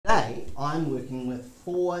I'm working with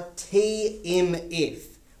 4TMF,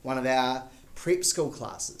 one of our prep school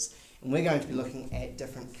classes. And we're going to be looking at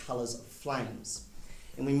different colours of flames.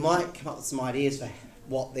 And we might come up with some ideas for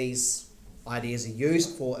what these ideas are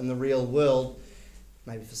used for in the real world,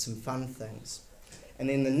 maybe for some fun things. And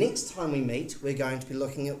then the next time we meet, we're going to be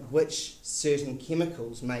looking at which certain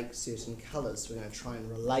chemicals make certain colours. We're going to try and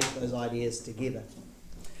relate those ideas together.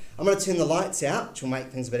 I'm going to turn the lights out, which will make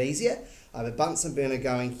things a bit easier. I have a Bunsen burner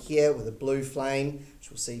going here with a blue flame, which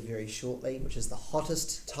we'll see very shortly, which is the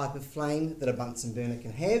hottest type of flame that a Bunsen burner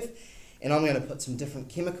can have. And I'm going to put some different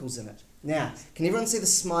chemicals in it. Now, can everyone see the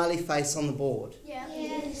smiley face on the board? Yeah.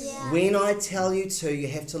 Yes. Yeah. When I tell you to, you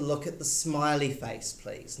have to look at the smiley face,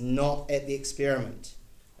 please, not at the experiment.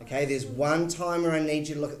 Okay, there's one time where I need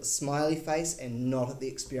you to look at the smiley face and not at the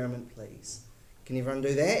experiment, please. Can everyone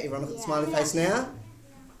do that? Everyone look at the smiley face now?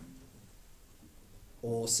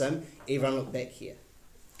 Awesome. Everyone look back here.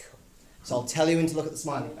 Cool. So I'll tell you when to look at the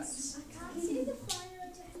smiley face. I can't see the fire.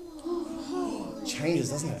 Changes,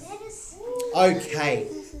 doesn't it? Okay.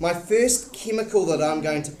 My first chemical that I'm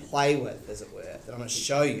going to play with, as it were, that I'm going to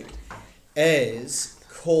show you, is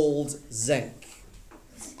called zinc.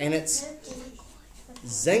 And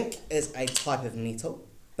zinc is a type of metal,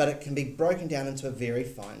 but it can be broken down into a very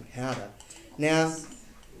fine powder. Now,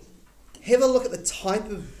 have a look at the type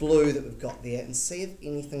of blue that we've got there and see if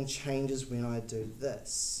anything changes when I do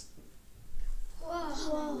this.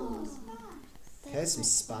 Whoa. Okay, some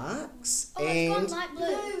sparks, Oh, and it's light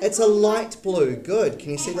blue. it's a light blue. Good.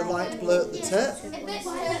 Can you see the light blue at the tip?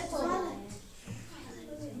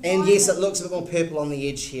 And yes, it looks a bit more purple on the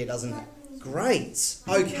edge here, doesn't it? Great.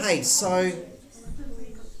 Okay, so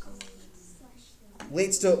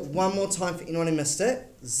let's do it one more time for anyone who missed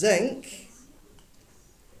it. Zinc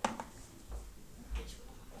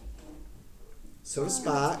sort of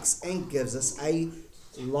sparks and gives us a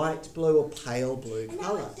light blue or pale blue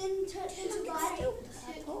colour.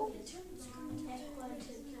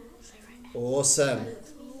 Awesome.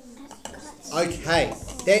 Okay,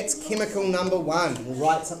 that's chemical number one. We'll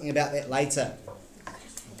write something about that later.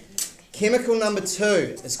 Chemical number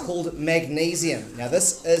two is called magnesium. Now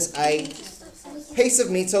this is a piece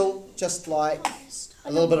of metal, just like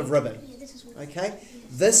a little bit of ribbon. Okay,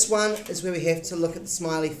 this one is where we have to look at the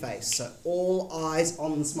smiley face. So all eyes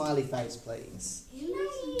on the smiley face, please.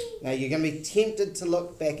 Now you're going to be tempted to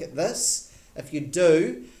look back at this. If you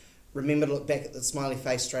do, remember to look back at the smiley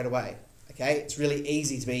face straight away. Okay, it's really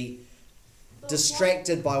easy to be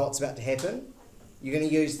distracted by what's about to happen. You're going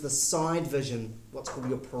to use the side vision, what's called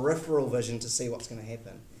your peripheral vision, to see what's going to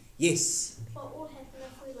happen. Yes? What will happen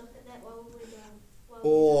if we look at that while we're done?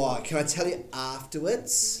 Or can I tell you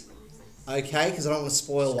afterwards? Okay, because I don't want to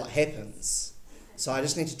spoil what happens. So I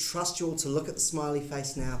just need to trust you all to look at the smiley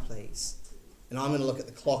face now, please. And I'm going to look at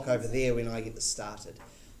the clock over there when I get this started.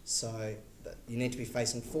 So you need to be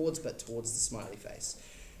facing forwards but towards the smiley face.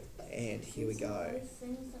 And here we go.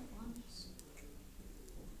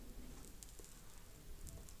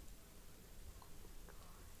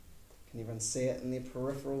 Can everyone see it in their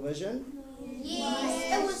peripheral vision?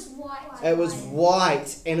 Yes. It was white. It was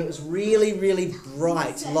white, and it was really, really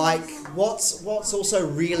bright. Like, what's also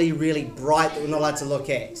really, really bright that we're not allowed to look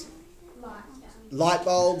at? Light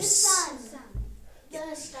bulbs.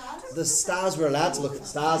 The stars. The stars, we're allowed to look at the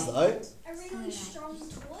stars though. A really strong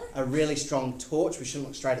torch. A really strong torch, we shouldn't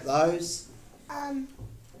look straight at those.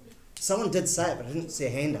 Someone did say it, but I didn't see a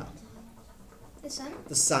hand up. The sun.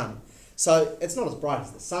 The sun. So it's not as bright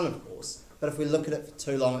as the sun, of course, but if we look at it for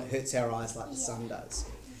too long, it hurts our eyes like the sun does.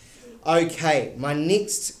 Okay, my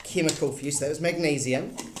next chemical for you, so that was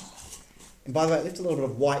magnesium. And by the way, I left a little bit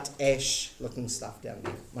of white ash looking stuff down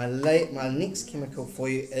there. My next chemical for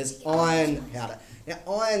you is iron powder. Now,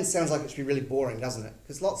 iron sounds like it should be really boring, doesn't it?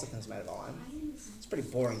 Because lots of things are made of iron. It's a pretty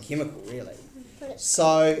boring chemical, really.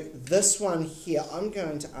 So this one here, I'm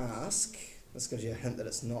going to ask, this gives you a hint that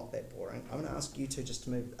it's not that boring. I'm going to ask you two just to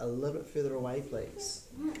move a little bit further away, please.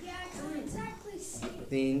 Yeah, I can't exactly see.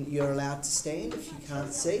 Then you're allowed to stand if you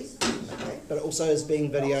can't see. Okay, but it also is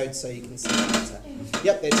being videoed so you can see it better.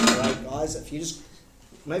 Yep, that's great, guys. If you just,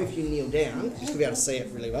 maybe if you kneel down, you're just going to be able to see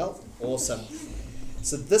it really well. Awesome.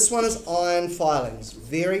 So this one is iron filings,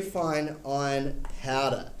 very fine iron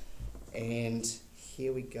powder. And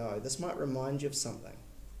here we go. This might remind you of something.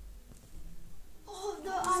 Oh,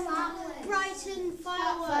 the Brighton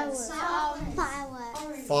fireworks.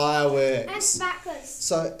 Fireworks. And sparklers.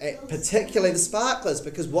 So particularly the sparklers,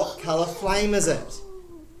 because what colour flame is it?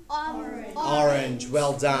 Orange. Orange.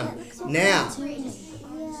 Well done. Now,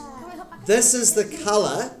 this is the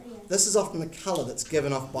colour. This is often the colour that's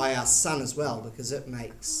given off by our sun as well, because it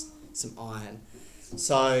makes some iron.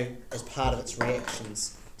 So, as part of its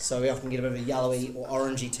reactions. So we often get a bit of a yellowy or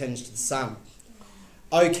orangey tinge to the sun.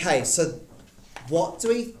 Okay, so what do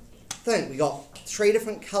we think? We got 3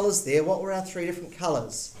 different colours there. What were our 3 different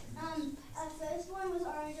colours? Our first one was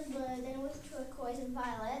orange and blue, then it was turquoise and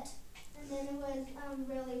violet, and then it was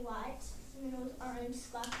really white, and then it was orange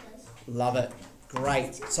sparklers. Love it.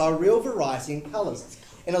 Great. So a real variety in colours.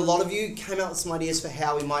 And a lot of you came out with some ideas for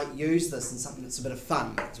how we might use this in something that's a bit of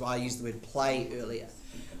fun. That's why I used the word play earlier.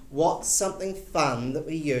 What's something fun that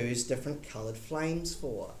we use different coloured flames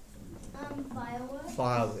for? Fireworks.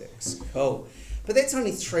 Fireworks. Cool. But that's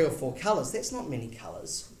only 3 or 4 colours. That's not many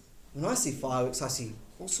colours. When I see fireworks, I see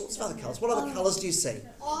all sorts of other colours. What other colours do you see?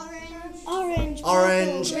 Orange.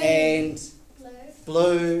 Orange Purple, and blue.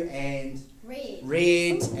 blue and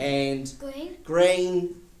Red. and Green.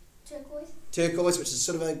 green. Turquoise. Which is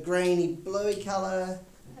sort of a greeny, bluey colour.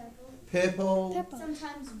 Purple.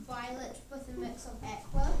 Sometimes violet with a mix of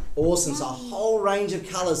aqua. Awesome. So a whole range of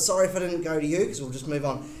colours. Sorry if I didn't go to you because we'll just move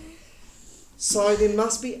on. So there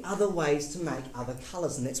must be other ways to make other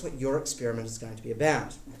colours, and that's what your experiment is going to be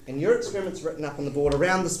about. And your experiment's written up on the board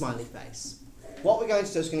around the smiley face. What we're going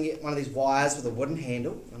to do is we're going to get one of these wires with a wooden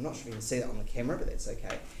handle. I'm not sure if you can see that on the camera, but that's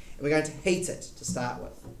okay. And we're going to heat it to start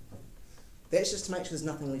with. That's just to make sure there's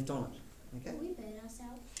nothing left on it. Okay? We burn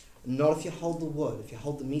ourselves. Not if you hold the wood. If you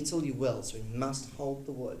hold the metal, you will. So we must hold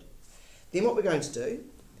the wood. Then what we're going to do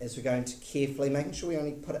is we're going to carefully, making sure we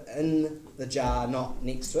only put it in the jar, not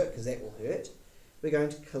next to it, because that will hurt. We're going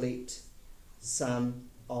to collect some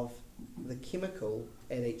of the chemical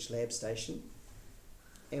at each lab station.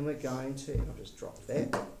 And we're going to, I'll just drop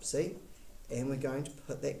that, see? And we're going to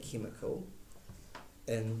put that chemical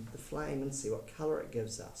in the flame and see what colour it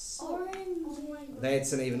gives us. Orange.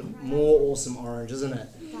 That's an even more awesome orange, isn't it?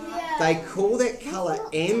 Yeah. They call that colour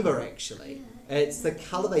amber, actually. It's the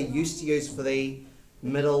colour they used to use for the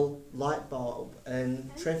middle light bulb in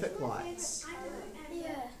traffic lights.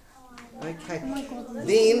 Okay.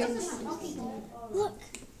 Then, Look.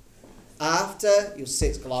 after your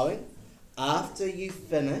set's glowing, after you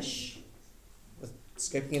finish with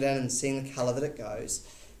scooping it in and seeing the colour that it goes,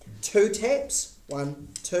 2 taps, 1,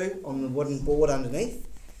 2 on the wooden board underneath,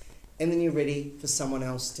 and then you're ready for someone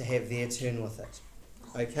else to have their turn with it.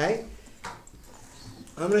 Okay?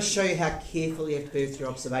 I'm going to show you how careful you have to be with your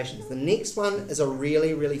observations. The next one is a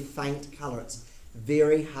really, really faint colour. It's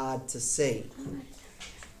very hard to see.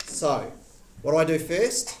 So, what do I do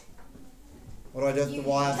first? What do I do with the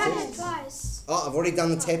wire first? Twice. Oh, I've already done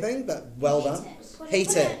the tapping, but well done.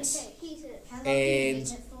 Heat it.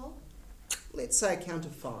 And let's say a count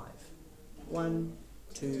of 5. 1,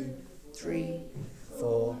 2, 3,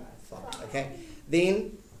 4, 5. Okay.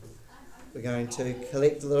 Then we're going to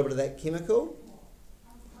collect a little bit of that chemical.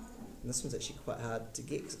 And this one's actually quite hard to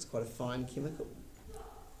get because it's quite a fine chemical.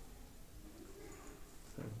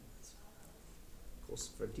 Of course,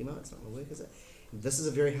 for a demo, it's not going to work, is it? This is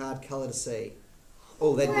a very hard colour to see.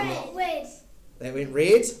 Oh, that didn't. Red. That went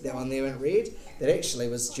red. That one there went red. That actually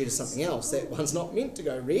was due to something else. That one's not meant to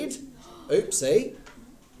go red. Oopsie.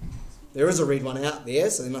 There is a red one out there,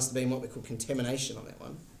 so there must have been what we call contamination on that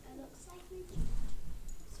one.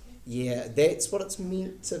 Yeah, that's what it's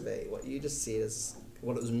meant to be. What you just said is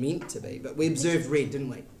what it was meant to be. But we observed red, didn't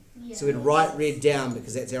we? Yeah. So we'd write red down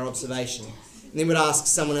because that's our observation. And then we'd ask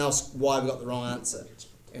someone else why we got the wrong answer.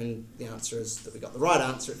 And the answer is that we got the right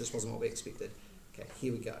answer, it just wasn't what we expected. Okay,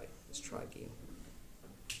 here we go. Let's try again.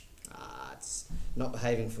 It's not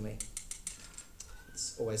behaving for me.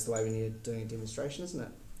 It's always the way when you're doing a demonstration, isn't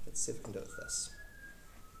it? Let's see if we can do it with this.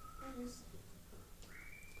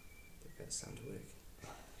 That's starting to work.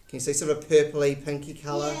 Can you see sort of a purpley, pinky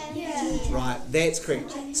colour? Yeah. Right, that's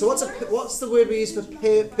correct. So what's the word we use for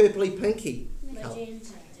purpley, pinky colour?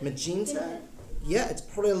 Magenta? Yeah, it's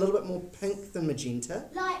probably a little bit more pink than magenta.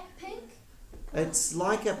 Like pink? It's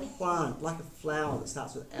like a plant, like a flower that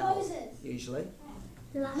starts with L, Roses. usually.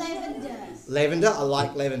 Lavender. Lavender, I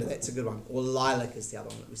like lavender, that's a good one. Or lilac is the other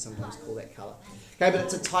one that we sometimes call that colour. Okay, but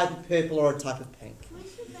it's a type of purple or a type of pink.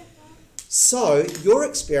 So, your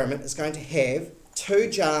experiment is going to have 2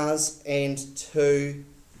 jars and 2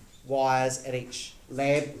 wires at each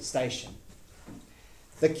lab station.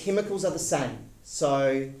 The chemicals are the same.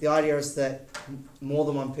 So the idea is that more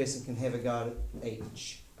than one person can have a go at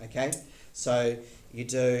each, okay? So you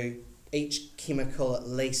do each chemical at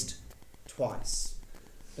least twice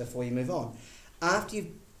before you move on. After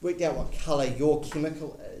you've worked out what colour your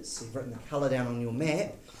chemical is, so you've written the colour down on your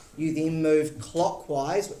map, you then move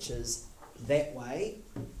clockwise, which is that way.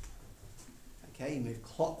 Okay, you move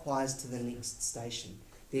clockwise to the next station.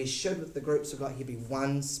 There should, with the groups we've got here, be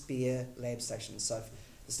 1 spare lab station. So if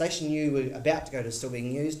the station you were about to go to is still being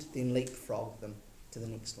used, then leapfrog them to the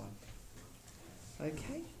next one.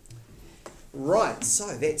 Okay. Right,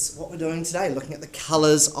 so that's what we're doing today, looking at the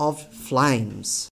colours of flames.